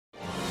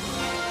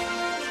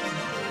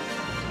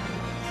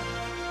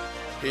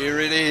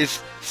Here it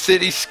is,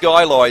 City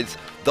Skylines.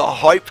 The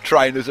hype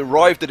train has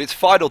arrived at its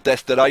final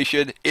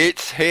destination.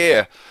 It's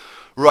here.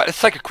 Right, let's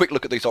take a quick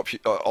look at these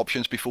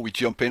options before we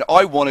jump in.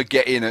 I want to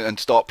get in and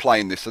start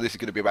playing this, so this is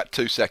going to be about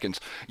 2 seconds.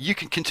 You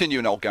can continue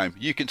an old game.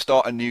 You can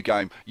start a new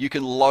game. You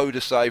can load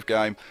a save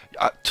game.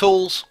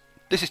 Tools.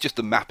 This is just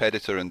the map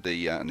editor and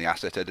the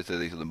asset editor.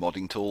 These are the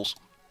modding tools.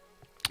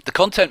 The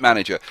content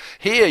manager.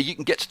 Here you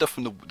can get stuff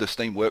from the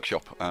Steam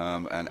Workshop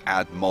and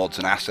add mods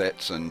and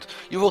assets, and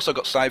you've also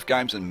got save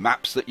games and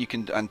maps that you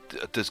can, and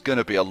there's going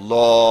to be a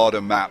lot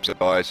of maps,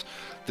 guys.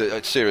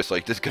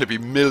 Seriously, there's going to be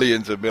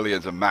millions and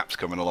millions of maps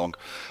coming along.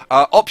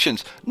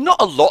 Options. Not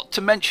a lot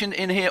to mention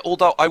in here,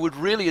 although I would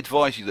really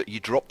advise you that you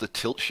drop the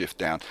tilt shift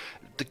down.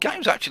 The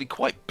game's actually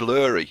quite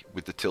blurry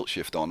with the tilt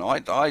shift on.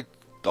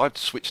 I've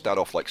switched that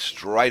off like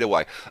straight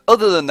away.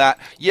 Other than that,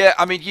 yeah,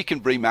 I mean, you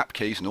can remap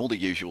keys and all the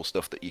usual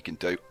stuff that you can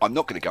do. I'm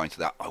not going to go into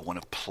that. I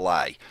want to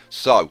play.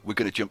 So we're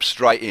going to jump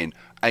straight in.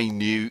 A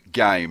new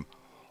game.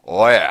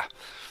 Oh yeah.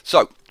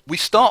 So we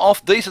start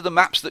off, these are the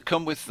maps that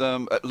come with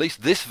at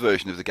least this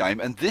version of the game,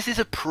 and this is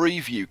a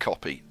preview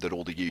copy that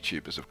all the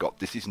YouTubers have got.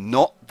 This is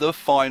not the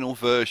final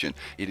version.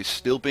 It is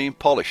still being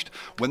polished.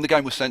 When the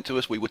game was sent to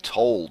us, we were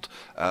told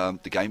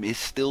the game is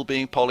still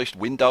being polished.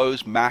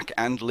 Windows, Mac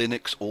and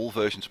Linux, all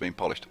versions are being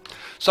polished.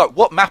 So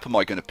what map am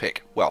I going to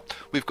pick? Well,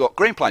 we've got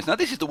Green Plains. Now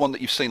this is the one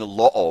that you've seen a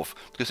lot of,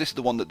 because this is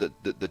the one that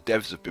the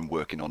devs have been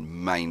working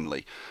on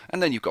mainly.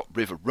 And then you've got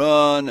River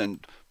Run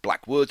and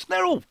Black Woods.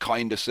 They're all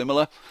kind of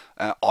similar.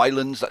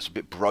 Islands, that's a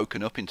bit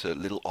broken up into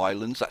little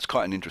islands. That's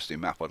quite an interesting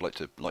map. I'd like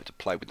to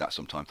play with that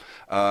sometime.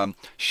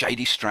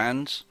 Shady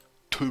Strands,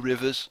 Two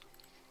Rivers,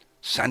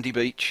 Sandy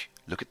Beach.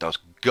 Look at those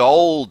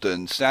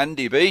golden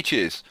sandy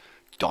beaches.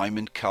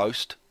 Diamond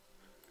Coast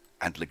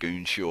and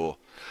Lagoon Shore.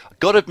 I've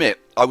got to admit,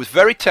 I was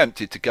very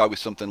tempted to go with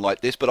something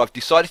like this, but I've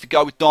decided to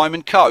go with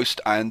Diamond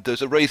Coast, and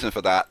there's a reason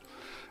for that.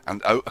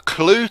 And a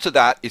clue to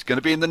that is going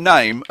to be in the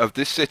name of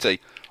this city.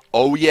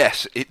 Oh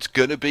yes, it's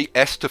going to be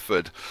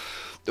Esterford.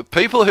 The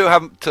people who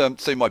haven't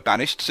seen my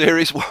Banished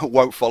series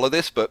won't follow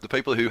this, but the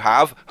people who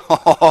have,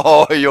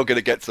 oh, you're going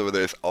to get some of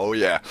this. Oh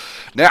yeah.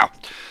 Now,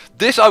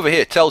 this over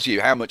here tells you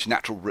how much of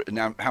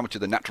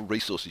the natural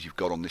resources you've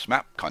got on this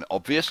map. Kind of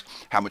obvious.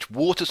 How much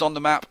water's on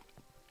the map.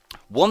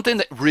 One thing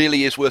that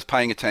really is worth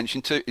paying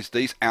attention to is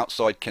these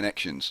outside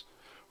connections,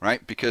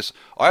 right? Because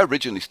I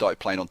originally started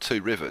playing on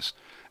Two Rivers,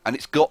 and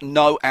it's got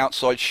no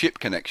outside ship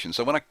connection.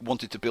 So when I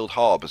wanted to build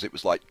harbours, it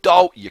was like,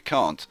 oh, you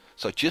can't.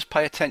 So just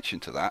pay attention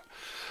to that.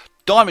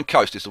 Diamond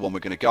Coast is the one we're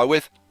going to go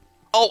with.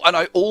 Oh, and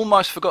I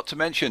almost forgot to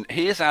mention,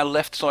 here's our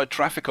left-side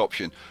traffic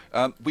option.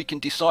 We can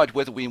decide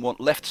whether we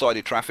want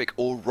left-sided traffic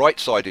or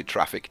right-sided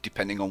traffic,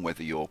 depending on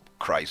whether you're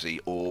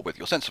crazy or whether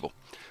you're sensible.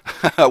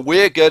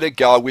 We're going to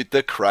go with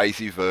the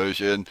crazy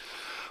version.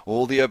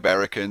 All the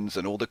Americans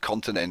and all the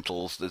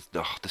Continentals, there's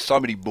so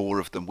many more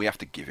of them, we have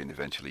to give in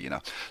eventually, you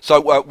know.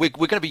 So we're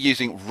going to be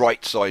using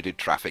right-sided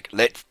traffic.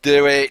 Let's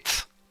do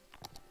it!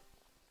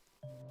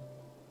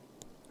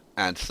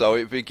 And so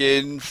it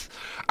begins.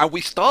 And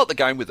we start the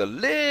game with a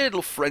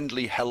little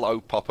friendly hello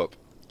pop-up.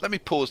 Let me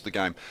pause the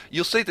game.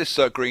 You'll see this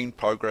green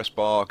progress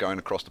bar going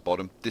across the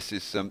bottom. This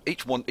is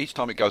each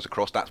time it goes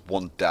across, that's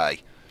 1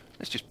 day.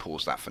 Let's just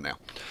pause that for now.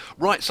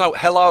 Right, so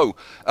hello.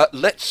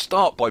 Let's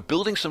start by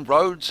building some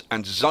roads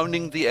and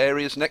zoning the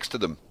areas next to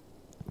them.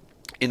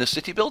 In a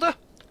city builder?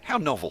 How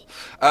novel.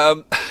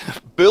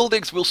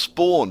 Buildings will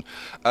spawn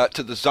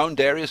to the zoned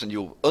areas, and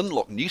you'll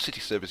unlock new city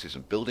services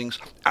and buildings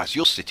as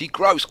your city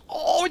grows.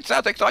 Oh, it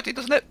sounds exciting,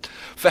 doesn't it?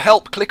 For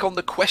help, click on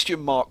the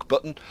question mark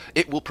button.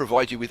 It will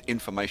provide you with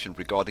information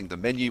regarding the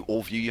menu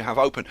or view you have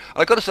open. And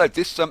I've got to say,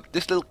 this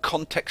little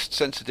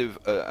context-sensitive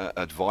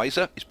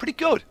advisor is pretty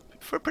good.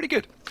 Pretty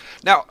good.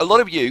 Now, a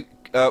lot of you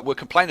were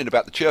complaining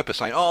about the chirper,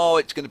 saying, oh,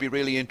 it's going to be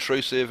really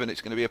intrusive and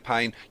it's going to be a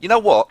pain. You know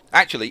what?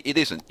 Actually, it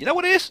isn't. You know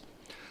what it is?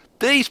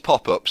 These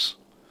pop-ups.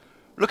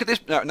 Look at this.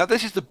 Now,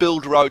 this is the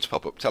build roads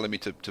pop-up, telling me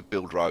to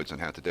build roads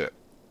and how to do it.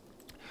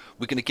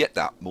 We're going to get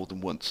that more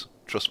than once.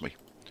 Trust me.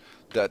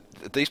 And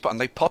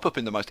they pop up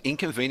in the most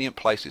inconvenient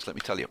places, let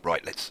me tell you.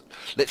 Right,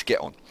 let's get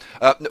on.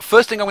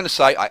 First thing I'm going to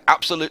say, I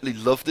absolutely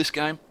love this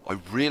game. I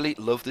really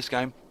love this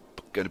game.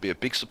 Going to be a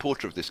big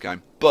supporter of this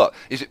game, but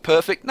is it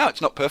perfect? No, it's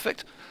not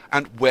perfect.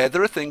 And where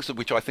there are things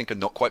which I think are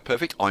not quite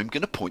perfect, I'm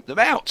going to point them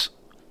out,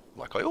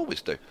 like I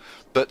always do.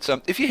 But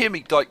if you hear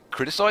me like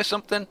criticize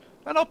something,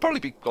 and I'll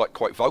probably be like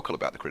quite vocal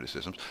about the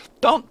criticisms,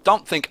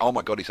 don't think, oh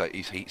my god,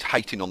 he's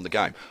hating on the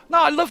game. No,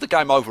 I love the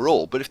game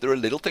overall, but if there are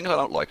little things I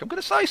don't like, I'm going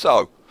to say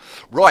so.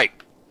 Right,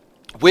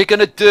 we're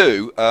going to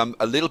do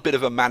a little bit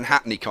of a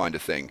Manhattan-y kind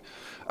of thing,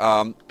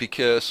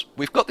 because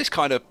we've got this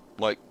kind of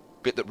like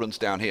bit that runs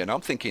down here, and I'm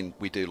thinking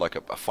we do like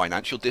a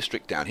financial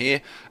district down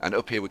here, and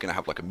up here we're going to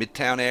have like a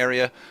midtown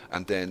area,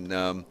 and then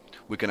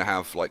we're going to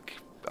have like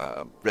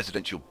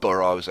residential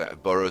boroughs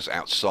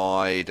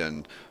outside,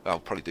 and I'll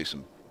probably do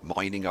some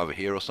mining over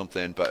here or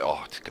something. But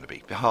it's going to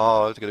be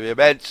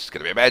immense. It's going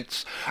to be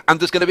immense, and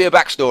there's going to be a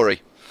backstory.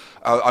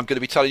 I'm going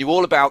to be telling you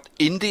all about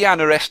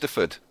Indiana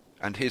Esterford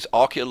and his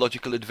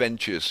archaeological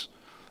adventures.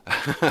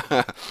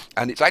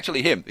 And it's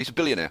actually him. He's a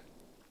billionaire.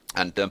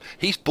 And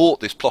he's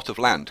bought this plot of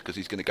land because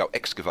he's going to go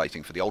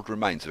excavating for the old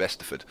remains of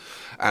Esterford.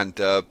 And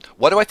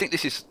why do I think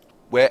this is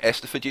where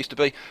Esterford used to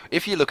be?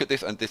 If you look at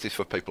this, and this is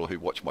for people who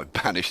watch my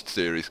Banished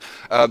series,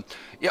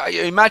 yeah,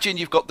 imagine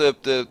you've got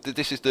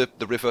this is the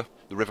river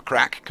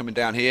Crack coming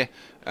down here,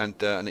 and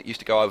it used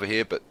to go over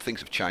here, but things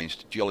have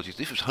changed. Geology.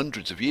 This was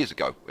hundreds of years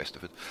ago,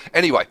 Esterford.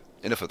 Anyway,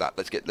 enough of that.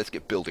 Let's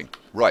get building.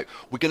 Right,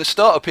 we're going to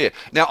start up here.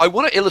 Now, I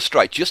want to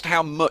illustrate just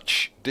how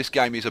much this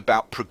game is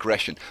about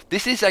progression.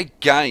 This is a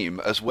game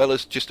as well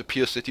as just a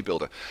pure city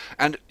builder,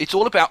 and it's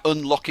all about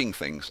unlocking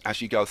things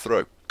as you go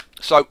through.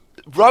 So,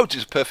 roads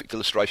is a perfect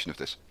illustration of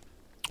this.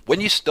 When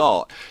you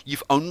start,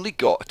 you've only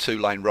got a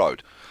two-lane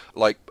road.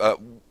 Like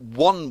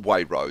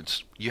one-way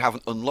roads, you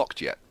haven't unlocked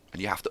yet,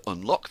 and you have to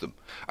unlock them.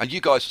 And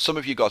you guys, some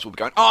of you guys will be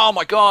going, oh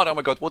my god, oh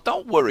my god. Well,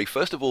 don't worry.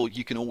 First of all,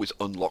 you can always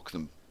unlock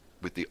them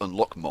with the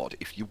unlock mod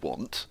if you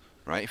want,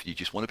 right? If you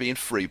just want to be in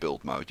free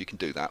build mode, you can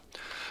do that.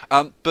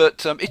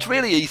 But it's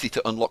really easy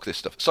to unlock this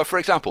stuff. So, for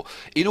example,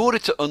 in order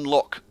to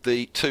unlock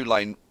the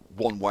two-lane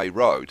one-way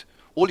road,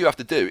 all you have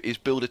to do is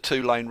build a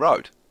two-lane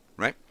road.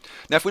 Right?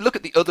 Now, if we look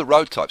at the other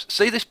road types,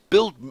 see this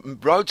build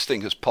roads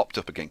thing has popped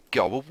up again.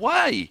 Go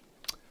away!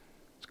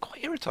 It's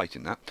quite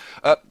irritating, that.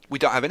 We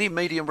don't have any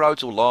medium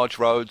roads or large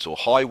roads or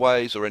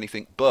highways or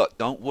anything, but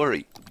don't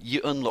worry, you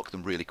unlock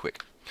them really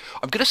quick.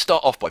 I'm going to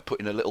start off by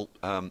putting a little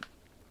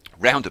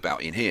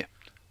roundabout in here,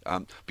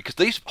 because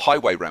these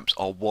highway ramps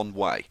are one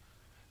way,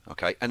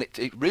 okay? And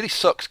it really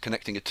sucks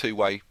connecting a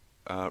two-way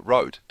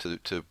road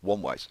to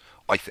one-ways,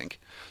 I think.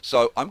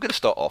 So I'm going to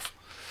start off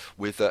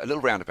with a little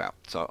roundabout.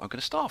 So I'm going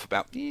to start off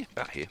about here.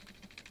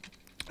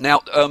 Now,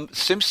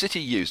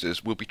 SimCity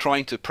users will be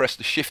trying to press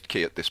the shift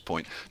key at this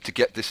point to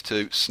get this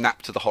to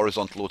snap to the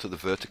horizontal or to the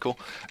vertical,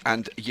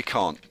 and you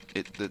can't.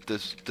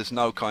 There's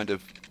no kind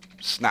of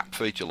snap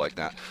feature like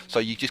that. So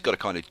you just got to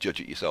kind of judge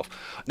it yourself.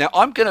 Now,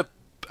 I'm going to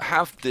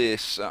have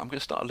this. I'm going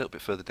to start a little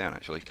bit further down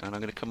actually, and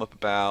I'm going to come up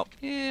about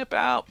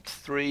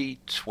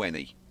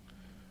 320.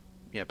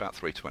 Yeah, about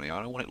 320.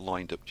 I don't want it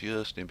lined up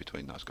just in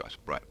between those guys.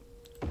 Right.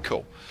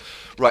 Cool.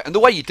 Right, and the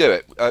way you do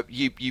it,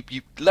 you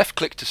left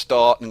click to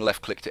start and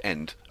left click to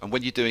end. And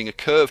when you're doing a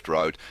curved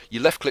road, you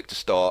left click to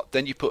start,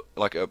 then you put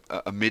like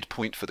a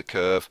midpoint for the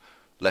curve,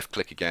 left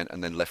click again,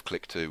 and then left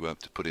click to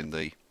put in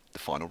the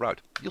final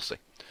road. You'll see.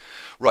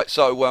 Right,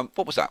 so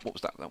what was that?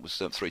 That was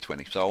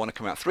 320. So I want to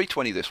come out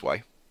 320 this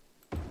way,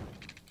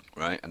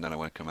 right, and then I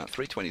want to come out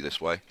 320 this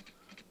way,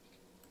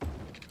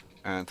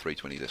 and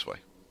 320 this way.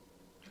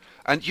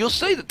 And you'll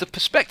see that the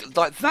perspective,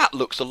 like that,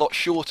 looks a lot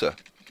shorter.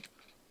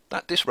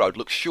 This road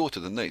looks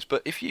shorter than these,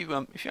 but if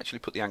you actually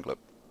put the angle up,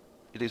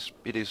 it is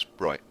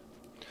right.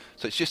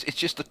 So it's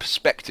just the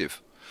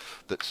perspective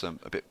that's a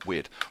bit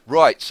weird.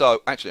 Right.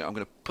 So actually, I'm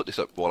going to put this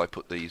up while I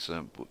put these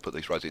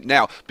roads in.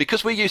 Now,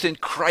 because we're using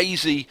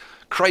crazy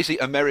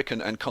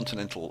American and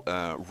continental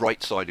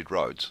right-sided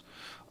roads,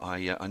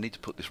 I need to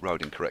put this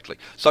road in correctly.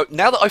 So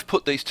now that I've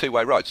put these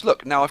two-way roads,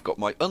 look, now I've got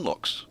my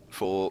unlocks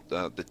for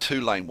the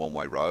two-lane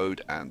one-way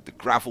road and the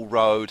gravel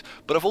road,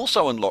 but I've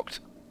also unlocked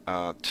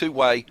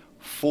two-way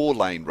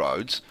 4-lane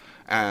roads,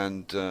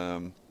 and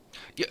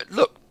yeah,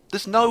 look,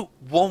 there's no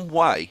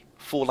one-way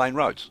 4-lane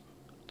roads.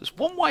 There's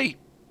one-way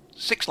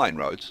 6-lane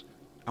roads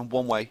and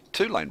one-way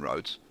 2-lane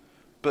roads,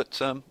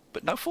 but no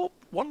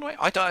one-way.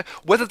 I don't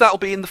whether that'll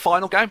be in the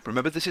final game.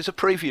 Remember, this is a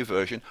preview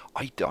version.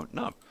 I don't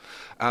know.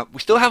 We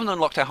still haven't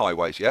unlocked our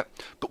highways yet,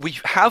 but we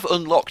have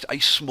unlocked a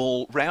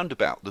small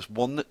roundabout. There's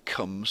one that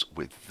comes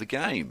with the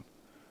game,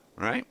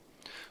 right?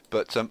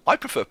 But I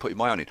prefer putting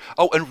my own in.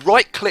 Oh, and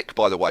right-click,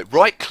 by the way.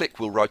 Right-click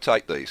will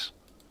rotate these,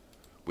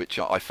 which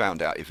I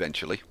found out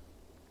eventually.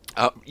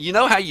 You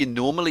know how you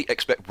normally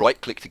expect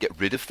right-click to get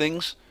rid of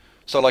things?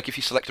 So, like, if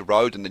you select a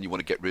road and then you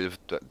want to get rid of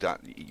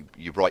that,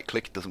 you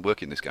right-click. It doesn't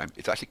work in this game.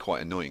 It's actually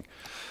quite annoying.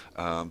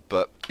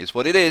 But it's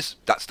what it is.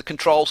 That's the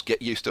controls.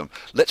 Get used to them.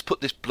 Let's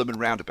put this blooming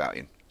roundabout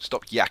in.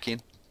 Stop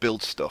yakking.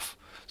 Build stuff.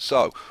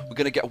 So, we're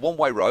going to get a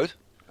one-way road,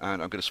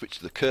 and I'm going to switch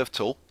to the curve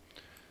tool.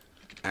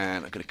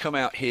 And I'm going to come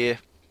out here.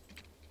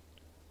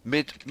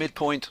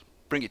 Midpoint,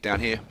 bring it down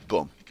here,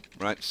 boom.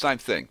 Right, same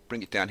thing.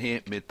 Bring it down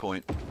here,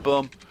 midpoint,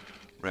 boom.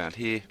 Round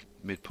here,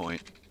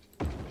 midpoint,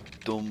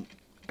 boom,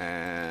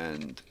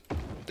 and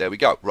there we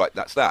go. Right,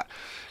 that's that.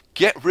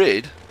 Get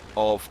rid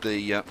of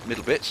the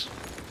middle bits,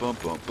 boom,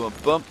 boom, boom,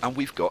 boom, and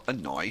we've got a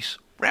nice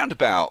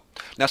roundabout.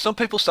 Now, some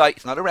people say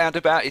it's not a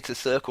roundabout; it's a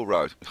circle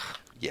road.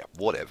 Yeah,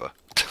 whatever.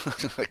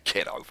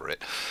 Get over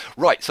it.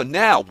 Right, so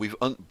now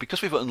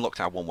because we've unlocked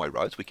our one-way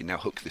roads, we can now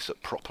hook this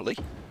up properly.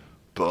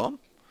 Boom.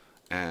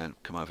 And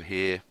come over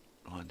here,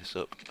 line this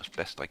up as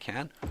best I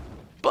can.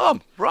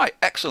 Boom! Right,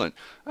 excellent.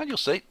 And you'll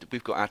see that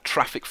we've got our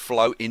traffic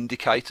flow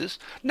indicators.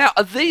 Now,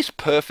 are these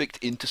perfect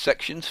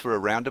intersections for a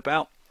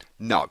roundabout?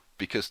 No,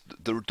 because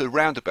the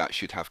roundabout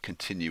should have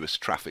continuous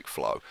traffic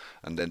flow,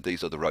 and then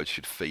these other roads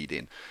should feed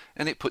in,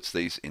 and it puts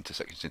these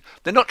intersections in.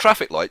 They're not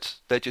traffic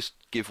lights, they're just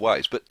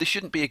giveways, but there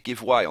shouldn't be a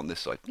giveaway on this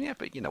side. Yeah,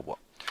 but you know what?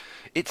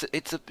 It's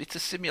a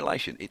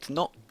simulation. It's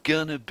not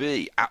gonna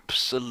be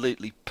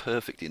absolutely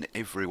perfect in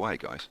every way,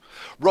 guys.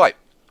 Right,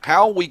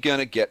 how are we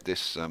gonna get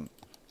this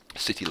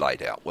city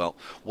laid out? Well,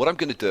 what I'm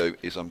going to do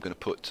is I'm going to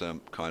put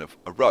kind of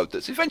a road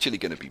that's eventually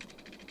going to be,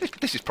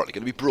 this is probably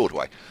going to be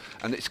Broadway,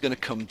 and it's going to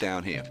come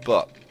down here.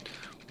 But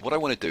what I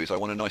want to do is I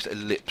want a nice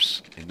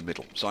ellipse in the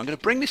middle. So I'm going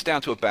to bring this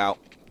down to about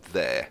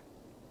there.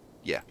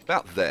 Yeah,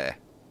 about there.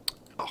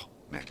 Oh,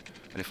 man.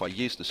 And if I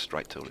use the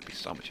straight tool, it'd be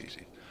so much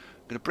easier.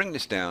 I'm going to bring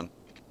this down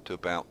to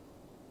about,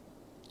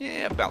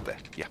 yeah, about there.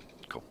 Yeah,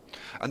 cool.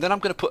 And then I'm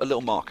going to put a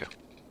little marker.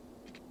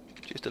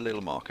 Just a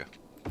little marker,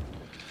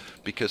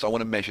 because I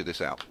want to measure this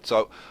out.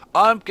 So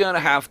I'm going to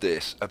have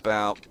this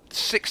about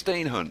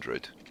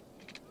 1600.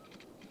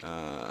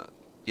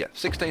 Yeah,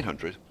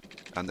 1600.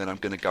 And then I'm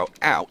going to go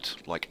out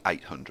like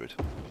 800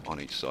 on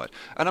each side.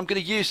 And I'm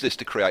going to use this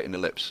to create an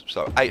ellipse.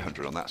 So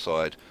 800 on that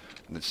side,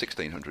 and then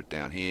 1600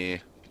 down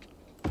here.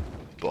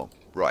 Boom.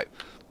 Right.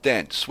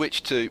 Then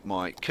switch to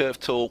my curve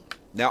tool.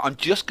 Now I'm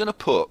just going to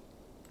put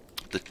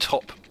the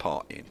top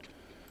part in.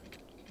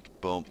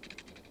 Boom.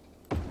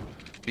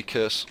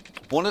 Because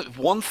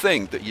one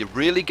thing that you're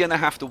really going to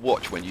have to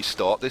watch when you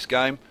start this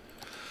game,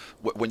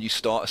 when you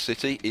start a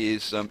city,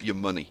 is your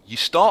money. You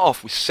start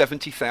off with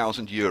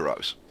 70,000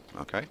 euros.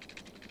 Okay,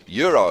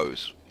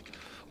 euros.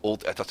 All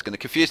that's going to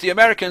confuse the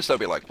Americans. They'll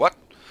be like, "What?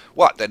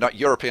 What? They're not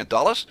European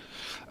dollars?"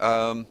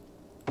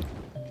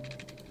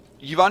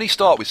 You've only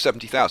start with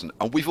 70,000,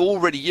 and we've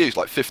already used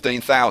like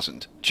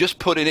 15,000 just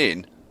putting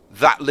in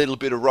that little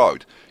bit of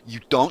road. You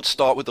don't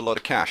start with a lot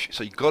of cash,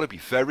 so you've got to be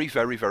very,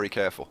 very, very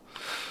careful.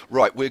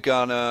 Right, we're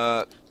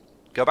gonna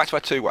go back to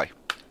our two-way.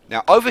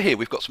 Now over here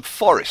we've got some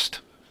forest.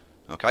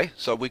 Okay,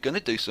 so we're going to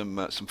do some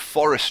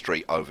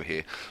forestry over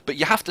here, but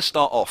you have to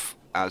start off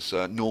as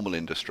normal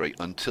industry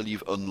until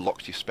you've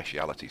unlocked your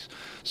specialities.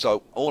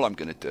 So all I'm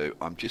going to do,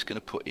 I'm just going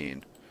to put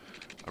in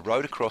a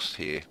road across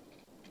here.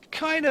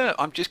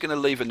 I'm just going to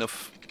leave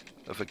enough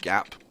of a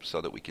gap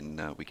so that we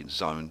can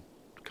zone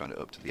kind of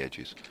up to the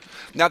edges.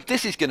 Now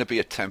this is going to be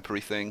a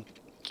temporary thing.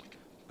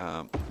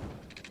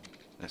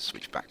 Let's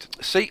switch back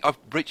to, see, I've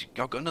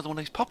got another one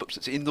of these pop-ups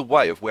that's in the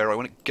way of where I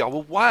want to go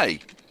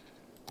away.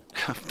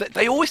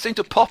 They always seem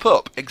to pop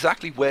up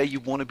exactly where you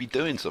want to be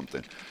doing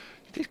something.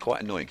 It is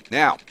quite annoying.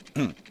 Now,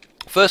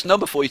 first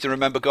number for you to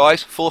remember,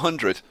 guys,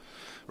 400.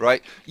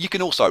 Right? You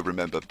can also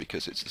remember,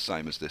 because it's the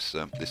same as this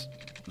this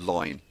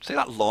line. See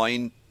that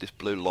line, this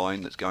blue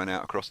line that's going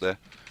out across there?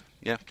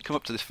 Yeah, come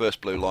up to this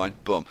first blue line,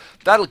 boom.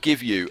 That'll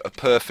give you a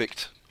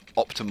perfect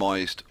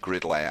optimized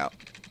grid layout,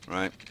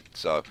 right?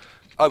 So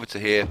over to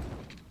here,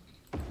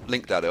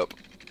 link that up,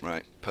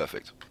 right?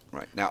 Perfect.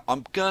 Right, now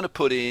I'm going to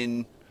put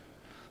in,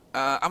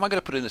 am I going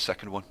to put in a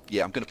second one?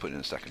 Yeah, I'm going to put in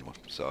a second one.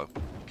 So,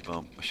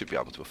 boom, I should be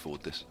able to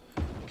afford this.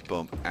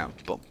 Boom, and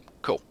boom.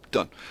 Cool,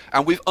 done.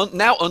 And we've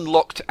now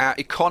unlocked our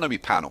economy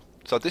panel.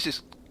 So this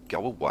is,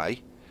 go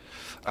away.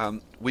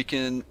 We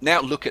can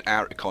now look at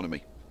our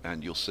economy.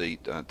 And you'll see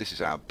this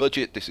is our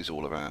budget, this is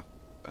all of our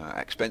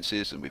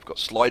expenses, and we've got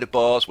slider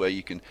bars where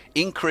you can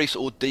increase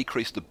or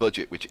decrease the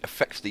budget, which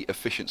affects the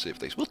efficiency of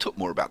these. We'll talk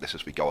more about this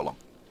as we go along.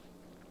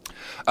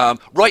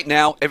 Right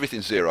now,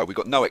 everything's zero. We've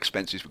got no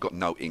expenses, we've got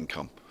no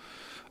income.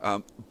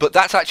 But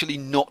that's actually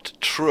not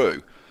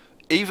true.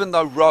 Even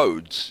though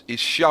roads is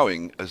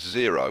showing as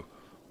zero,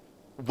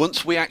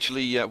 once we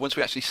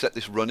actually set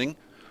this running,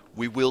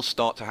 we will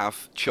start to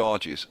have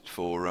charges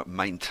for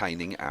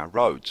maintaining our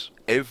roads.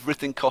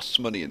 Everything costs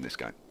money in this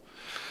game.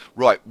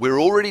 Right, we're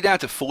already down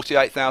to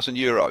 48,000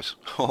 euros.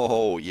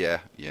 Oh, yeah.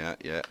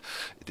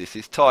 This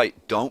is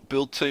tight. Don't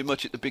build too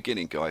much at the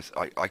beginning, guys.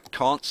 I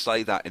can't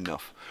say that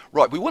enough.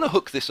 Right, we want to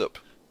hook this up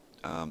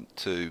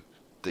to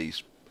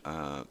these,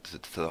 to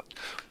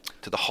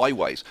the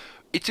highways.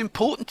 It's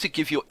important to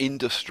give your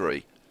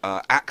industry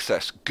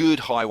access,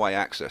 good highway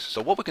access.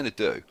 So what we're going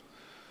to do,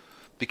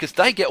 because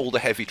they get all the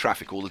heavy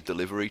traffic, all the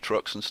delivery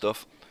trucks and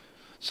stuff.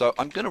 So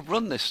I'm going to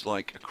run this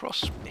like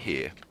across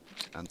here,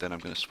 and then I'm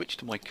going to switch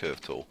to my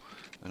curve tool,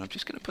 and I'm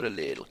just going to put a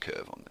little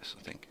curve on this,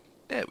 I think.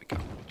 There we go,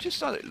 just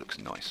so that it looks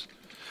nice.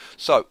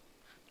 So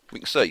we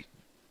can see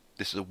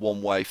this is a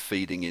one-way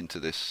feeding into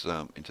this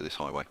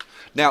highway.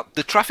 Now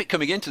the traffic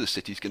coming into the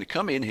city is going to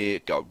come in here,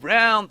 go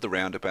round the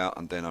roundabout,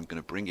 and then I'm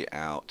going to bring it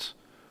out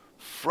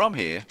from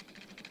here,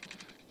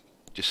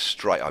 just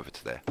straight over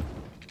to there.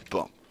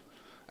 Boom.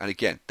 And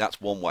again,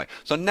 that's one way.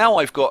 So now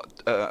I've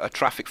got a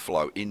traffic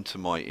flow into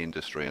my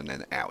industry and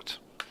then out,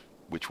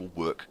 which will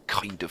work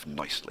kind of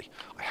nicely.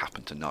 I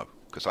happen to know,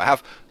 because I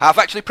have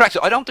actually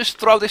practiced. I don't just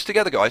throw this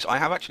together, guys. I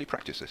have actually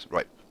practiced this.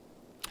 Right.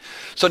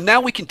 So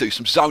now we can do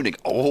some zoning.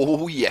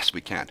 Oh yes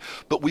we can,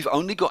 but we've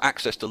only got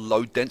access to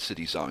low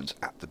density zones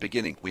at the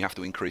beginning. We have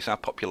to increase our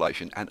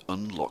population and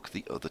unlock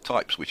the other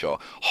types, which are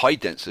high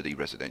density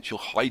residential,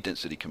 high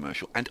density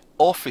commercial, and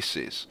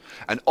offices.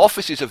 And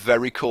offices are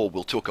very cool.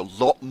 We'll talk a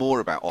lot more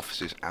about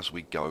offices as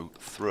we go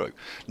through.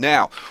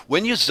 Now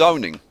when you're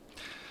zoning,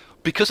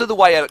 because of the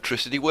way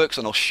electricity works,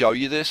 and I'll show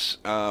you this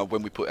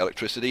when we put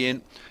electricity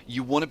in,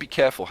 you want to be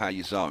careful how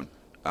you zone.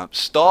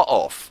 Start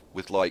off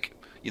with, like,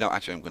 you know,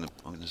 actually I'm going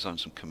to zone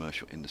some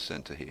commercial in the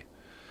center here.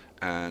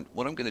 And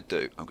what I'm going to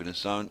do, I'm going to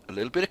zone a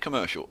little bit of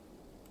commercial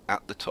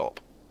at the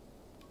top,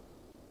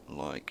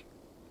 like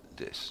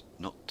this,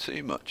 not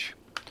too much.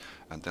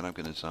 And then I'm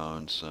going to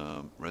zone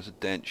some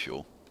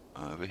residential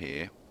over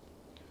here.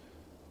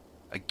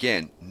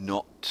 Again,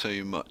 not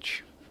too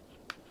much.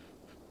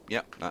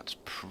 Yep, that's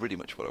pretty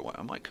much what I want.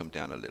 I might come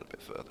down a little bit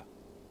further.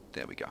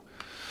 There we go.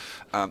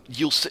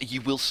 You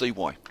will see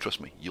why. Trust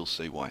me, you'll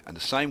see why. And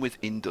the same with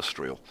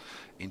industrial.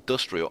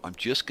 Industrial, I'm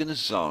just going to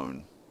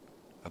zone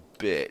a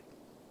bit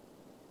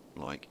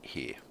like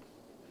here.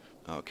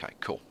 Okay,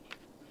 cool.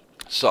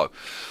 So,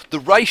 the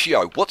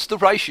ratio. What's the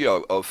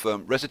ratio of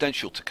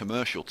residential to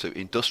commercial to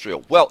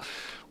industrial? Well,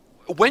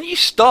 when you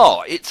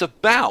start, it's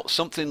about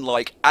something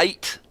like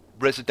 8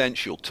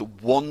 residential to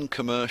 1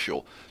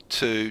 commercial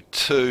to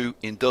 2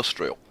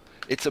 industrial.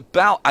 It's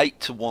about 8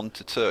 to 1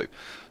 to 2.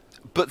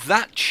 But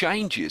that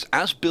changes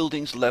as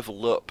buildings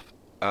level up.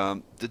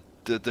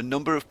 The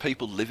number of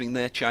people living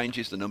there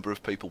changes. The number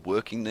of people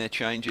working there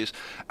changes.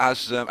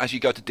 As you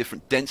go to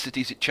different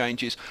densities, it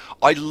changes.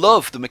 I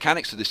love the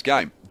mechanics of this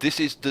game.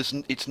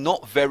 It's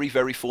not very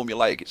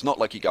formulaic. It's not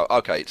like you go,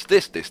 okay, it's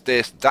this.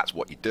 That's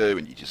what you do,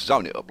 and you just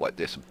zone it up like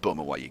this, and boom,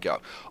 away you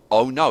go.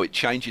 Oh no, it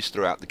changes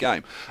throughout the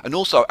game. And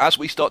also, as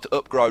we start to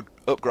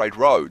upgrade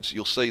roads,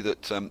 you'll see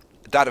that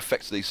that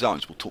affects these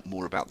zones. We'll talk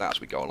more about that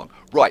as we go along.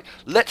 Right,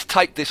 let's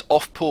take this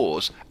off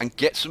pause and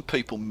get some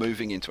people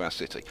moving into our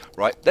city.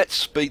 Right, let's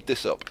speed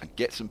this up and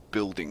get some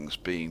buildings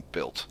being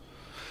built.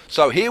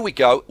 So here we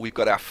go. We've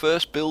got our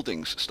first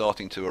buildings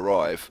starting to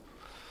arrive.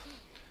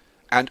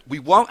 And we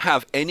won't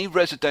have any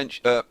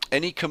residential,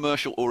 any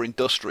commercial or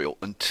industrial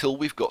until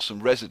we've got some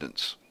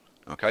residents.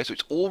 Okay, so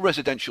it's all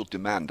residential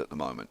demand at the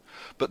moment.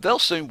 But they'll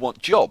soon want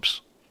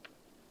jobs.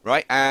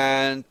 Right,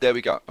 and there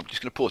we go. I'm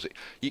just going to pause it.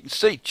 You can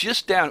see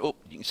just down. Oh,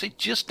 you can see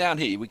just down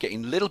here we're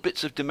getting little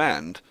bits of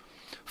demand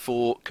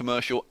for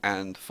commercial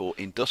and for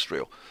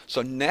industrial.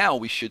 So now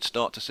we should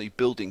start to see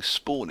buildings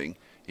spawning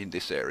in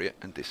this area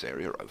and this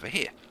area over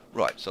here.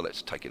 Right, so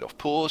let's take it off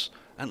pause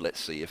and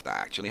let's see if that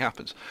actually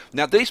happens.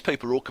 Now these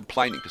people are all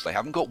complaining because they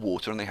haven't got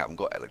water and they haven't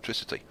got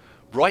electricity.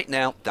 Right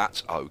now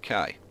that's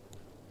okay.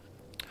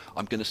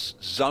 I'm going to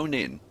zone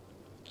in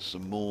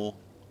some more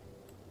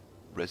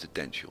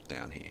residential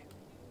down here.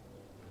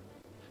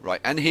 Right,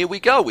 and here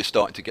we go. We're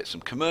starting to get some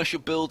commercial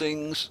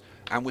buildings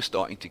and we're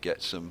starting to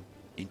get some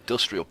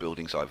industrial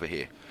buildings over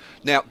here.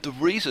 Now, the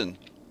reason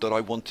that I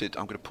wanted,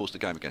 I'm going to pause the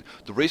game again.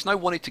 The reason I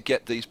wanted to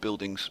get these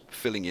buildings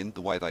filling in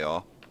the way they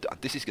are,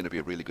 this is going to be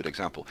a really good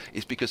example,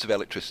 is because of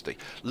electricity.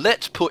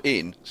 Let's put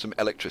in some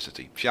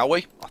electricity, shall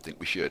we? I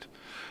think we should.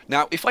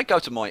 Now, if I go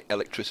to my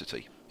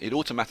electricity, it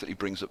automatically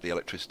brings up the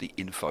electricity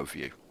info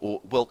view,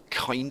 or, well,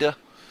 kinda.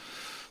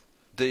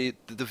 The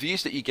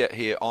views that you get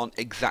here aren't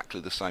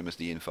exactly the same as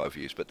the info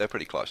views, but they're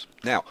pretty close.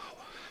 Now,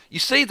 you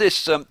see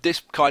this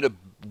this kind of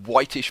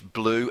whitish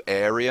blue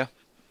area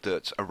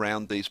that's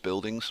around these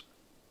buildings?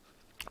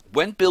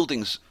 When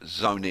buildings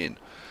zone in,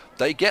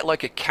 they get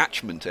like a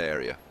catchment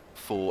area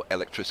for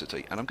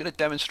electricity, and I'm going to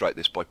demonstrate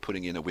this by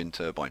putting in a wind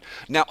turbine.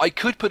 Now, I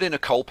could put in a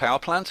coal power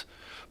plant,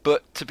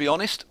 but to be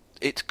honest,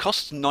 it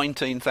costs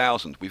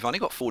 19,000. We've only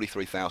got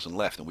 43,000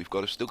 left, and we've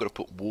still got to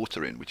put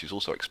water in, which is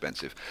also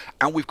expensive.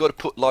 And we've got to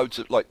put loads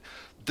of, like,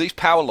 these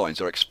power lines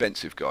are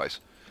expensive,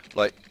 guys.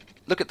 Like,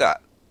 look at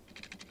that.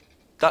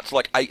 That's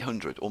like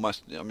 800,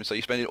 almost. I mean, so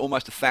you're spending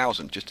almost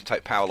 1,000 just to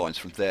take power lines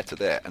from there to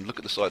there. And look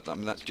at the side. I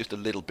mean, that's just a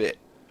little bit,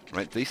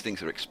 right? These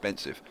things are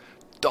expensive.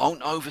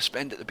 Don't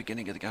overspend at the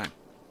beginning of the game.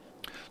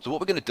 So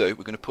what we're going to do,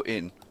 we're going to put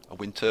in a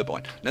wind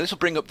turbine. Now, this will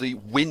bring up the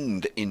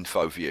wind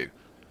info view.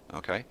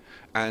 Okay,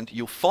 and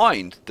you'll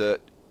find that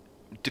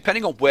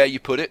depending on where you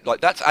put it, like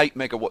that's 8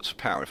 megawatts of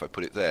power if I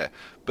put it there,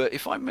 but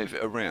if I move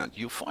it around,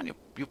 you'll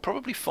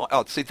probably find,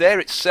 oh, see there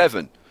it's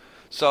 7,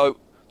 so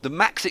the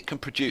max it can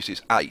produce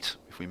is 8.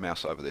 If we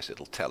mouse over this,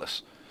 it'll tell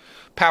us.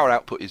 Power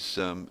output is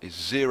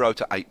 0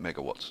 to 8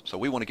 megawatts, so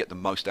we want to get the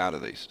most out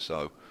of these,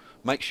 so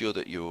make sure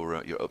that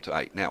you're up to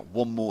 8. Now,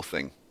 one more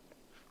thing.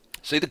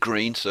 See the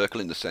green circle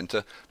in the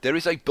center? There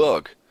is a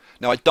bug.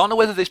 Now, I don't know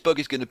whether this bug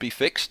is going to be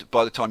fixed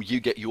by the time you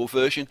get your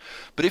version,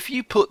 but if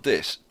you put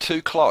this too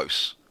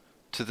close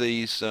to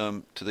these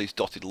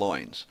dotted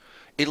lines,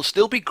 it'll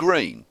still be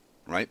green,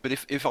 right? But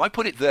if I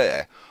put it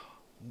there,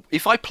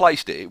 if I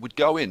placed it, it would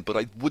go in, but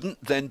I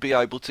wouldn't then be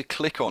able to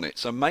click on it.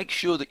 So make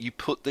sure that you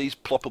put these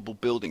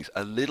ploppable buildings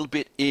a little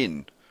bit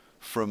in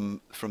from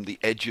the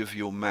edge of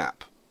your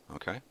map,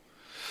 okay?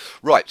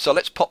 Right, so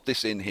let's pop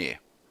this in here.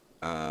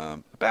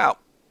 About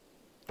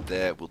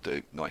there will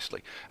do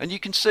nicely. And you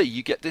can see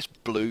you get this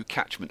blue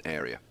catchment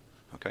area,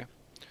 okay?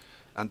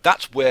 And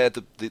that's where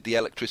the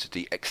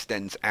electricity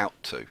extends out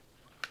to,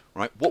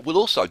 right? What we'll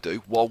also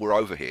do while we're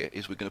over here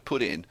is we're going to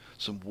put in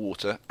some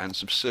water and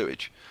some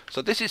sewage.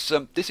 So this is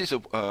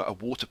a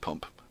water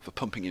pump for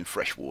pumping in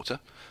fresh water.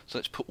 So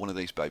let's put one of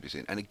these babies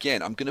in. And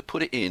again, I'm going to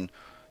put it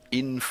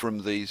in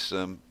from these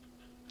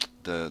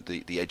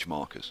the edge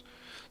markers.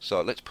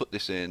 So let's put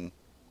this in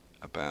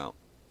about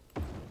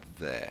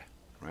there,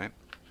 right?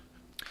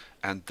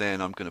 And then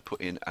I'm going to put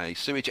in a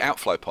sewage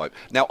outflow pipe.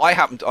 Now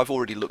I've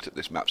already looked at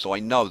this map, so I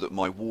know that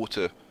my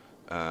water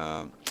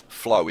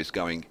flow is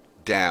going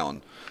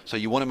down. So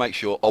you want to make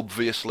sure,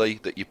 obviously,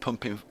 that you're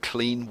pumping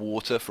clean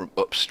water from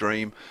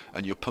upstream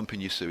and you're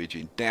pumping your sewage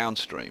in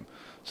downstream.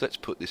 So let's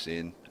put this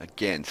in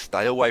again.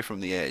 Stay away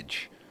from the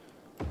edge.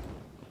 I'll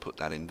put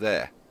that in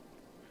there.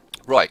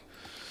 Right.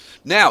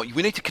 Now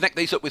we need to connect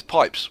these up with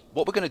pipes.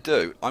 What we're going to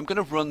do, I'm going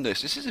to run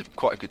this. This is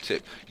quite a good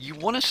tip. You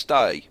want to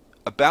stay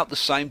about the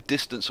same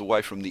distance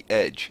away from the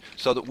edge,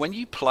 so that when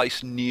you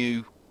place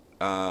new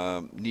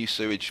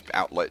sewage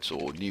outlets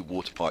or new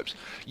water pipes,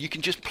 you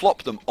can just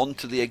plop them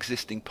onto the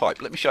existing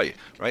pipe. Let me show you.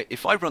 Right,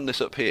 if I run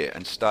this up here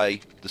and stay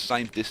the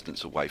same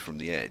distance away from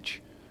the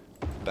edge,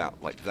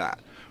 about like that.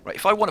 Right,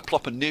 if I want to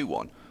plop a new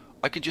one,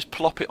 I can just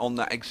plop it on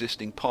that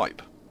existing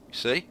pipe. You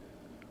see,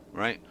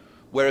 right?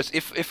 Whereas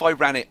if I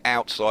ran it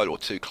outside or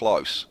too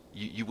close,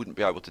 you wouldn't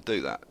be able to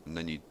do that, and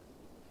then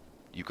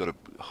you've got to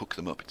hook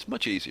them up. It's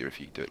much easier if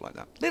you do it like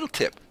that. Little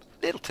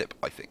tip,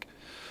 I think.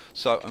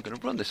 So I'm going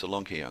to run this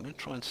along here. I'm going to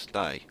try and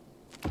stay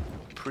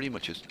pretty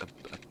much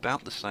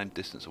about the same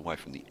distance away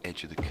from the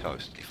edge of the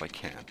coast if I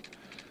can.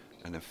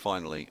 And then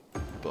finally,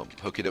 boom,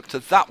 hook it up to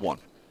that one.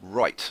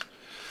 Right.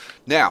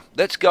 Now,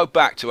 let's go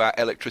back to our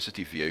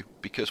electricity view,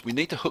 because we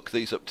need to hook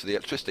these up to the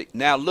electricity.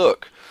 Now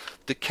look,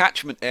 the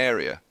catchment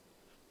area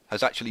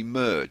has actually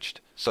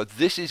merged. So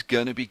this is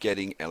going to be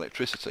getting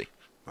electricity,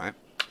 right?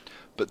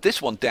 But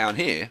this one down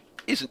here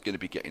isn't going to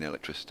be getting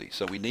electricity,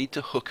 so we need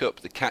to hook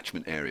up the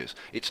catchment areas.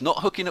 It's not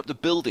hooking up the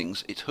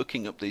buildings, it's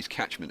hooking up these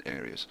catchment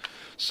areas.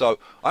 So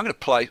I'm going to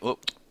place,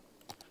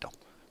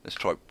 let's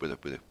try with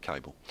a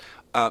cable.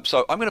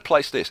 So I'm going to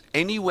place this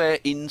anywhere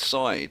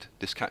inside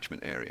this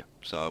catchment area.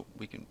 So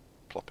we can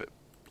plop it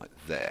like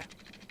there.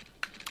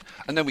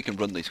 And then we can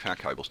run these power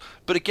cables.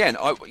 But again,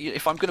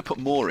 if I'm going to put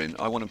more in,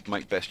 I want to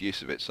make best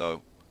use of it,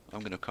 so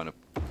I'm going to kind of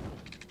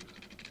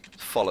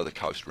follow the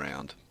coast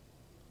round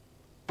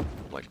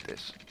like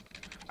this.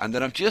 And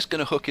then I'm just going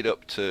to hook it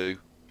up to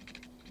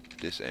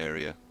this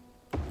area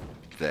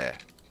there.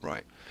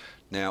 Right.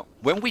 Now,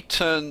 when we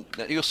turn,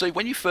 you'll see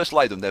when you first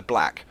lay them, they're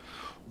black.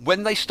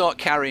 When they start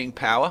carrying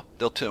power,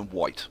 they'll turn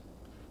white.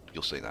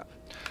 You'll see that.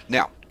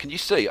 Now, can you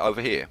see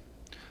over here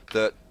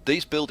that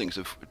these buildings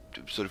have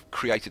sort of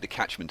created a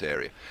catchment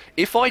area?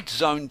 If I'd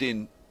zoned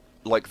in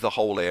like the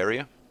whole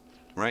area,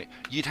 right,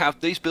 you'd have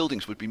these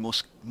buildings would be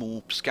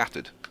more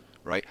scattered,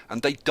 right,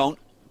 and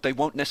they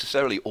won't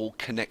necessarily all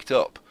connect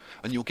up,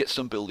 and you'll get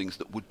some buildings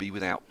that would be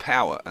without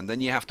power, and then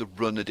you have to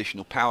run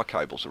additional power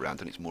cables around,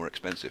 and it's more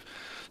expensive.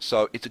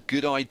 So it's a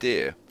good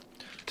idea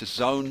to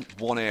zone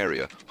one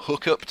area,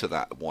 hook up to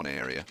that one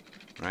area,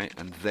 right,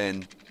 and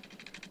then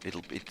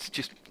it's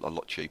just a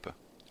lot cheaper,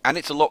 and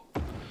it's a lot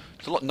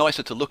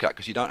nicer to look at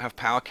because you don't have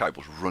power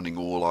cables running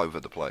all over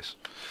the place.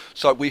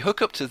 So we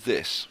hook up to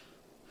this.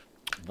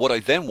 What I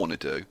then want to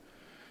do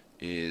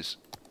is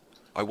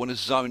I want to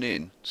zone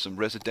in some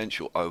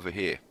residential over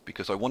here,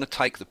 because I want to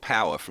take the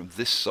power from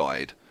this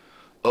side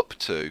up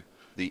to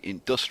the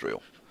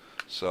industrial.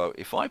 So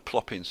if I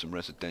plop in some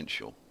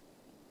residential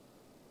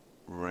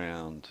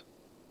round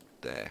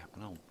there,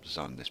 and I'll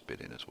zone this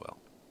bit in as well.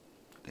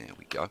 There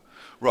we go.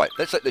 Right,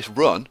 let's let this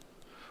run.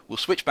 We'll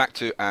switch back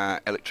to our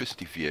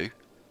electricity view.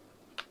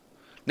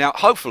 Now,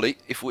 hopefully,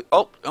 if we...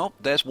 Oh,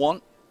 there's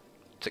one.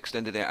 It's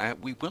extended it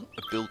out. We want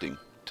a building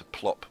to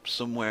plop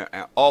somewhere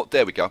out. Oh,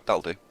 there we go.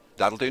 That'll do.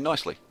 That'll do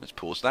nicely. Let's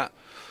pause that.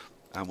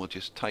 And we'll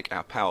just take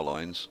our power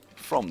lines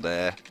from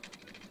there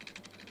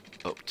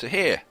up to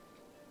here.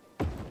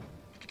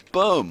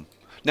 Boom.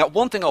 Now,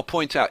 one thing I'll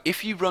point out,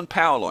 if you run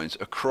power lines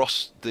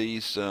across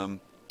these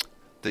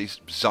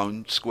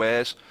zone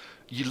squares,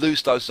 you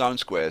lose those zone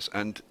squares,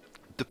 and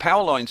the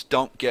power lines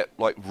don't get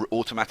like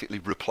automatically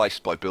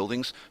replaced by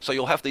buildings, so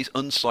you'll have these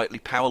unsightly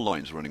power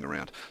lines running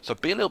around. So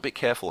be a little bit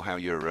careful how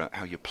you're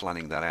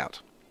planning that out.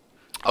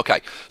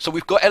 Okay, so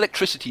we've got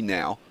electricity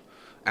now,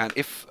 and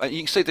if you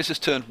can see this has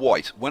turned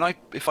white.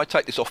 If I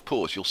take this off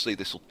pause, you'll see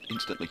this will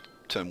instantly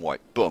turn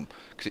white. Boom,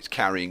 because it's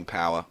carrying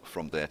power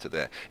from there to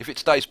there. If it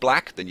stays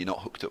black, then you're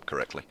not hooked up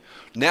correctly.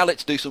 Now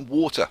let's do some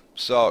water.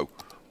 So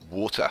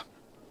water.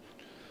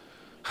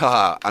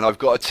 And I've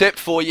got a tip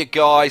for you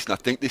guys, and I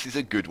think this is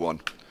a good one.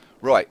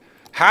 Right,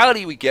 how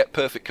do we get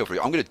perfect coverage?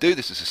 I'm going to do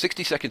this as a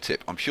 60-second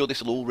tip. I'm sure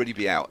this will already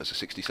be out as a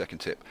 60-second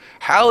tip.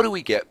 How do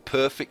we get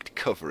perfect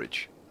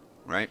coverage?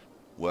 Right,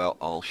 well,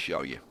 I'll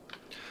show you.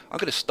 I'm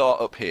going to start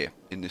up here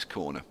in this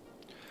corner,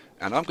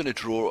 and I'm going to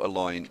draw a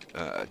line,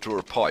 draw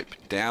a pipe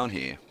down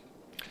here,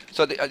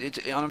 So and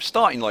I'm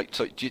starting like,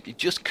 so it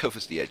just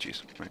covers the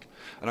edges, right?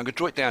 And I'm going to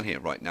draw it down here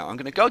right now. I'm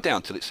going to go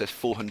down till it says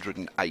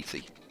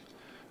 480,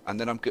 and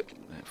then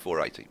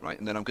 480, right?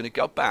 And then I'm going to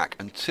go back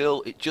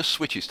until it just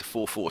switches to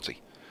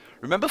 440.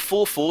 Remember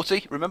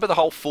 440? Remember the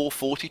whole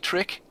 440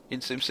 trick in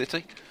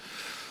SimCity?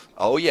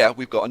 Oh yeah,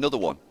 we've got another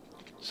one.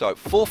 So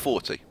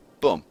 440,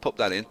 boom, pop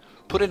that in,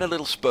 put in a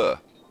little spur,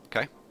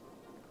 okay?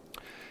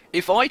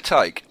 If I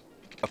take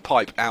a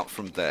pipe out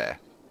from there,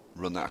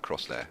 run that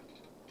across there,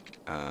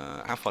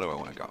 how far do I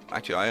want to go?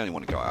 Actually, I only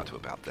want to go out to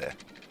about there.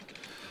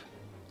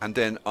 And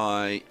then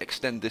I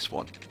extend this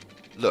one.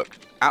 Look,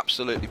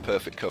 absolutely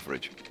perfect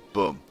coverage.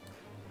 Boom.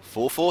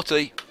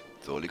 440.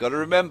 That's all you got to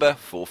remember.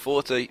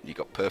 440. You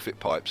got perfect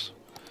pipes.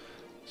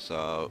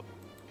 So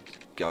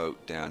go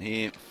down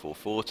here.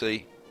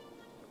 440.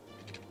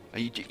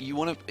 And you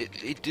want to.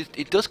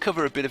 It does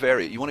cover a bit of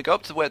area. You want to go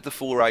up to where the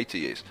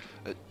 480 is.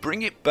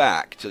 Bring it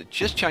back till it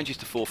just changes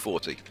to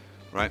 440.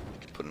 Right.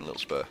 Put in a little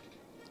spur.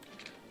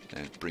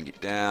 And bring it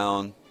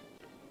down.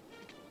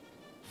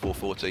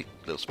 440.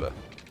 Little spur.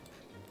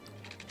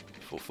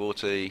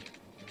 440.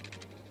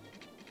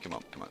 Come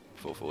on, come on.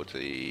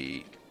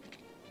 440.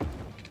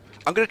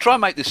 I'm going to try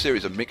and make this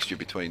series a mixture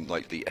between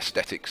like the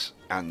aesthetics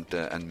and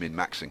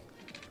min-maxing,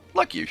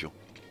 like usual.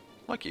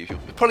 Like usual.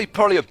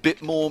 Probably a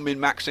bit more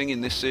min-maxing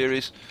in this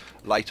series.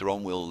 Later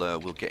on,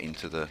 we'll get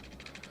into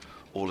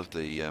all of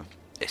the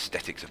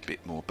aesthetics a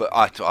bit more. But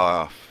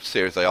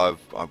seriously, I'm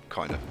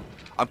kind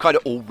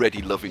of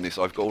already loving this.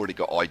 I've already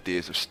got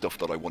ideas of stuff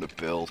that I want to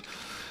build.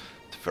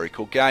 It's a very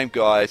cool game,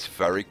 guys.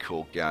 Very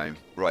cool game.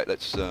 Right,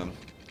 let's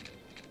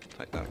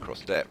take that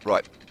across there.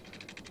 Right.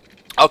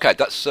 Okay,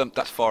 that's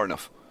far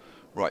enough.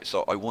 Right,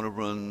 so I want to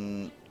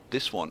run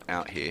this one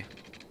out here,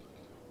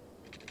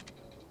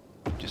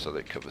 just so that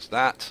it covers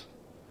that.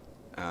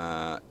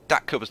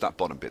 That covers that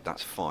bottom bit.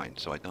 That's fine.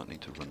 So I don't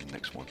need to run the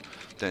next one.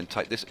 Then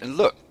take this and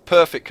look,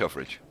 perfect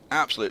coverage.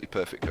 Absolutely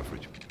perfect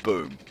coverage.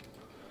 Boom.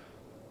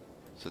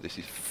 So this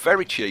is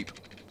very cheap,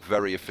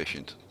 very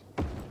efficient.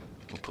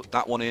 We'll put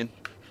that one in,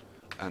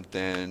 and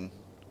then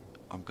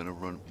I'm going to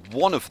run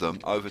one of them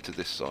over to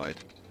this side.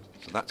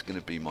 So that's going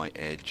to be my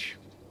edge,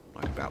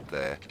 like about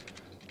there.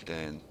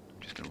 Then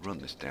I'm just going to run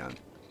this down.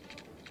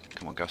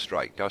 Come on, go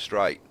straight, go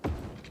straight.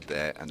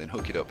 There, and then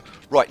hook it up.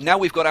 Right, now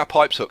we've got our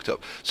pipes hooked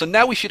up. So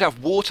now we should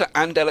have water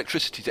and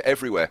electricity to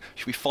everywhere.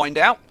 Should we find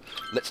out?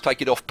 Let's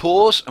take it off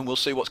pause and we'll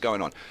see what's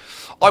going on.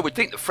 I would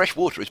think that fresh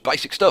water is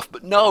basic stuff,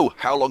 but no!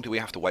 How long do we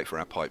have to wait for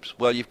our pipes?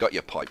 Well, you've got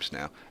your pipes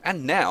now.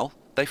 And now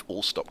they've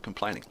all stopped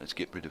complaining. Let's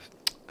get rid of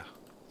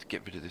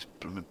this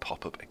blooming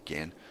pop-up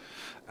again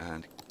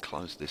and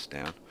close this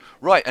down.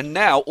 Right, and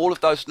now all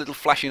of those little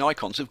flashing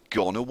icons have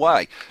gone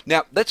away.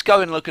 Now, let's go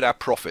and look at our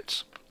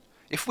profits.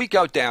 If we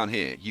go down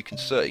here, you can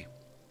see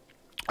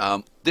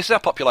this is our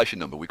population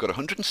number. We've got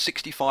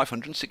 165,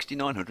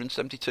 169,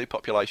 172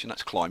 population.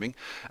 That's climbing,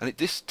 and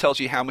this tells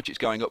you how much it's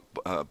going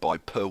up by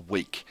per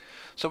week.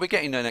 So we're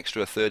getting an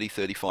extra 30,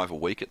 35 a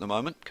week at the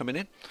moment coming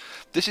in.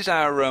 This is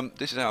our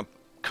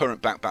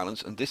current back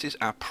balance, and this is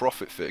our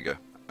profit figure,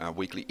 our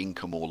weekly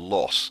income or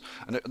loss.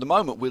 And at the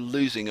moment we're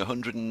losing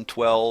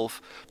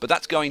 112, but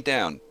that's going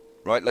down,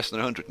 right? Less than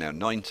 100 now,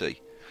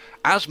 90.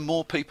 As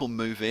more people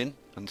move in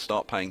and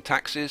start paying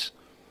taxes,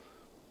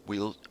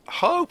 we'll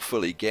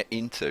hopefully get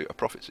into a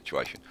profit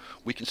situation.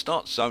 We can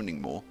start zoning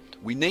more.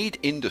 We need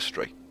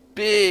industry.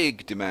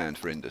 Big demand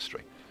for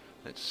industry.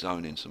 Let's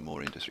zone in some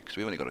more industry because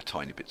we've only got a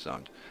tiny bit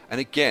zoned.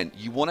 And again,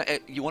 you want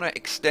to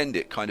extend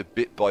it kind of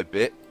bit by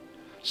bit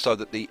so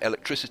that the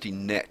electricity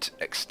net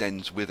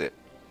extends with it.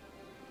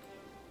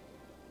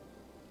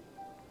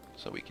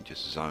 So we can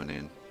just zone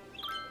in.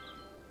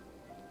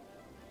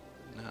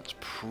 That's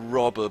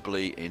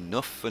probably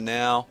enough for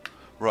now.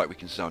 Right, we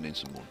can zone in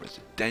some more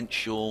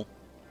residential.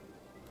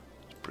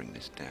 Bring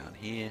this down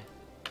here,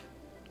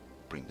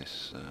 bring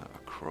this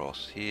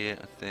across here,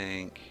 I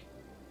think.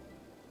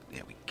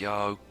 There we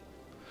go.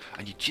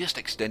 And you just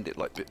extend it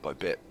like bit by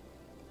bit.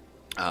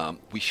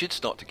 We should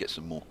start to get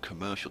some more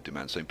commercial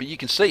demand soon, but you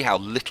can see how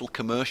little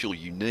commercial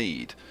you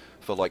need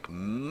for like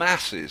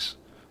masses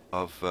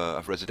of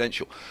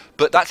residential.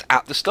 But that's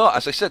at the start.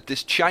 As I said,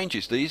 this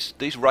changes.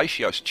 These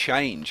ratios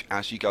change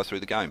as you go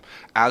through the game.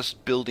 As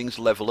buildings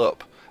level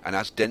up and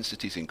as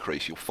densities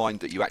increase, you'll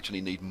find that you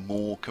actually need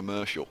more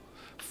commercial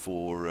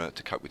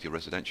to cope with your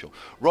residential.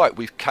 Right,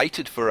 we've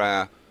catered for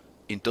our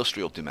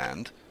industrial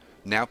demand.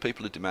 Now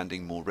people are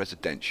demanding more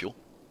residential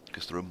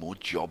because there are more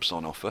jobs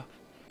on offer.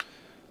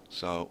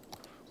 So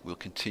we'll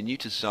continue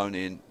to zone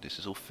in. This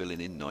is all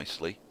filling in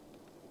nicely.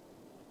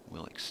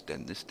 We'll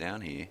extend this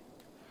down here.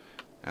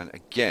 And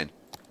again,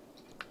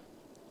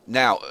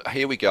 now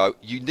here we go.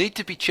 You need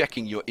to be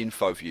checking your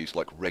info views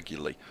like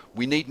regularly.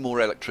 We need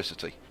more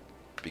electricity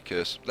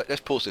because,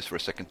 let's pause this for a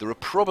second. There are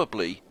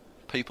probably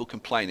people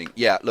complaining.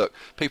 Yeah, look,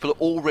 people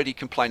are already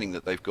complaining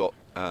that they've got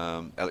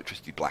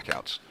electricity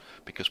blackouts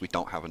because we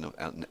don't have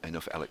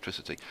enough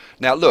electricity.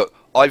 Now look,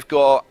 I've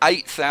got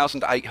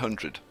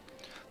 8,800.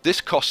 This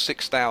costs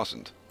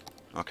 6,000.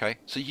 Okay,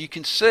 so you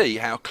can see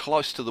how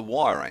close to the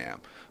wire I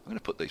am. I'm going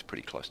to put these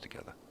pretty close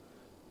together.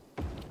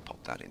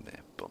 pop that in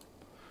there. Boom.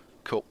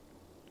 Cool.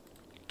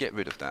 Get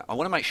rid of that. I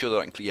want to make sure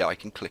that I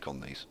can click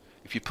on these.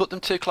 If you put them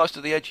too close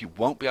to the edge, you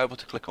won't be able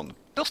to click on them.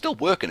 They'll still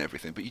work and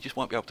everything, but you just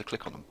won't be able to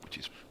click on them, which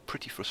is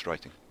pretty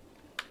frustrating.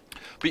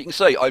 But you can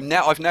see I've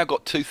now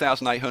got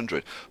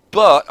 2,800,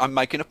 but I'm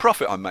making a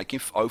profit. I'm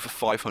making over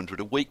 500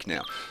 a week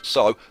now.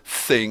 So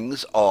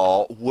things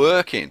are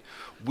working.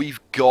 We've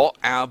got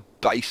our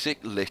basic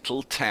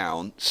little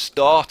town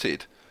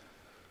started.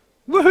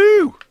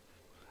 Woohoo!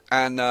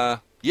 And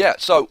yeah,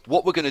 so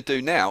what we're going to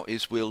do now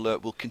is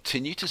we'll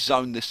continue to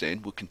zone this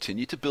in. We'll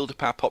continue to build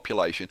up our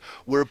population.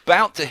 We're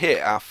about to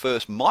hit our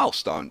first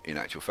milestone, in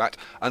actual fact.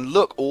 And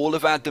look, all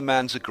of our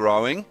demands are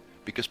growing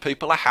because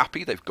people are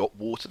happy. They've got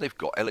water. They've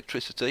got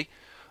electricity.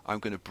 I'm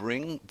going to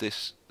bring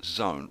this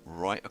zone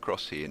right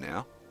across here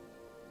now.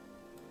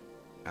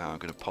 I'm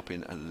going to pop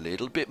in a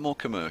little bit more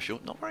commercial.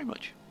 Not very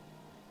much.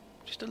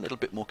 Just a little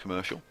bit more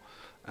commercial.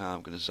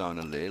 I'm going to zone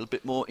a little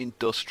bit more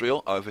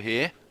industrial over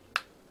here.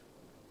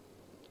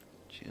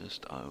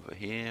 Just over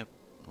here,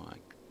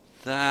 like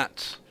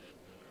that.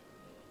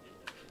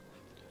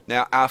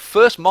 Now, our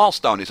first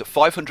milestone is at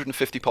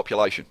 550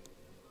 population,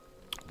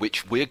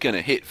 which we're going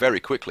to hit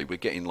very quickly. We're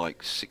getting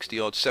like 60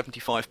 odd,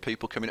 75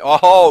 people coming.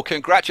 Oh,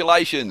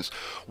 congratulations!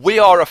 We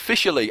are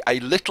officially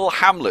a little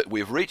hamlet.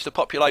 We've reached a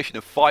population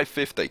of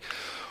 550.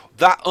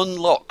 That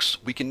unlocks,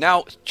 we can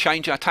now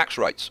change our tax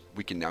rates.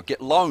 We can now get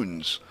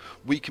loans.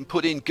 We can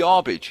put in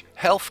garbage,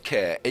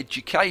 healthcare,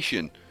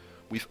 education.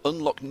 We've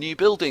unlocked new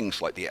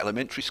buildings like the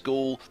elementary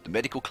school, the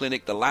medical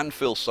clinic, the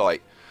landfill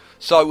site.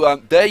 So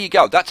there you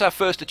go. That's our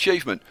first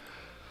achievement.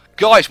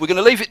 Guys, we're going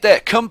to leave it there.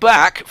 Come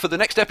back for the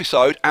next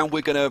episode, and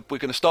we're going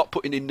to start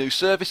putting in new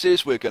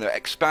services. We're going to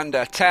expand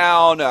our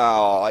town.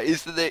 Oh,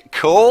 isn't it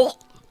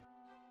cool?